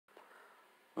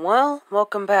Well,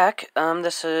 welcome back.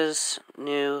 This is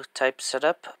new type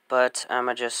setup, but I'm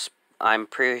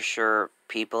pretty sure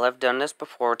people have done this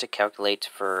before to calculate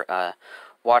for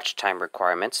watch time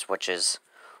requirements, which is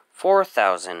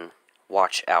 4,000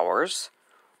 watch hours,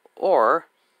 or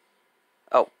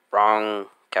wrong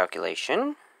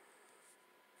calculation.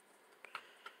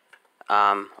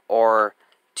 Or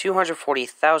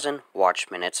 240,000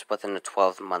 watch minutes within a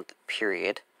 12-month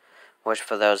period, which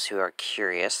for those who are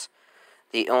curious,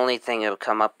 the only thing it'll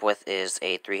come up with is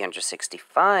a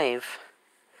 365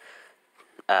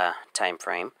 time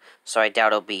frame. So I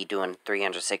doubt it'll be doing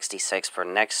 366 for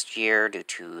next year due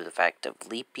to the fact of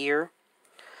leap year.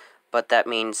 But that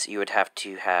means you would have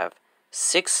to have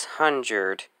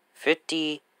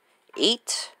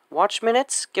 658 watch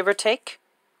minutes, give or take.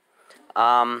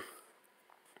 But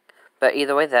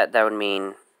either way, that would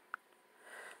mean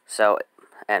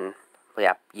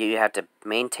you have to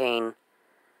maintain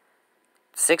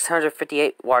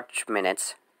 658 watch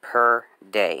minutes per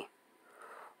day,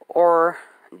 or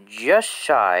just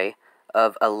shy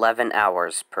of 11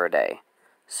 hours per day.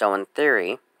 So in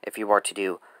theory, if you were to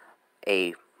do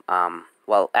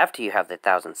after you have the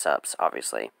 1,000 subs,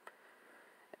 obviously,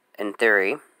 in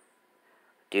theory,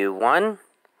 do one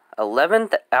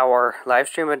 11th hour live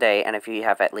stream a day, and if you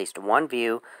have at least one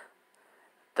view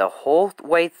the whole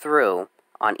way through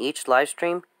on each live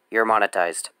stream, you're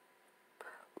monetized.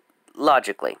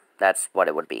 Logically, that's what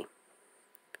it would be.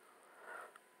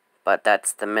 But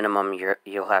that's the minimum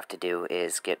you'll have to do,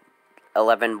 is get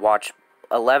 11 watch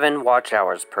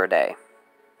hours per day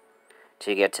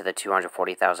to get to the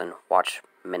 240,000 watch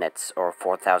minutes or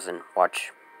 4,000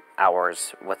 watch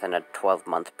hours within a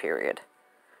 12-month period.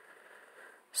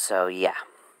 So yeah,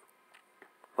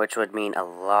 which would mean a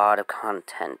lot of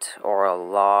content or a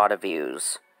lot of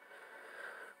views.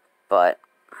 But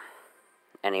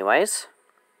anyways,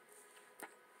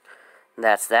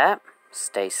 that's that.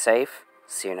 Stay safe.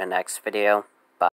 See you in the next video.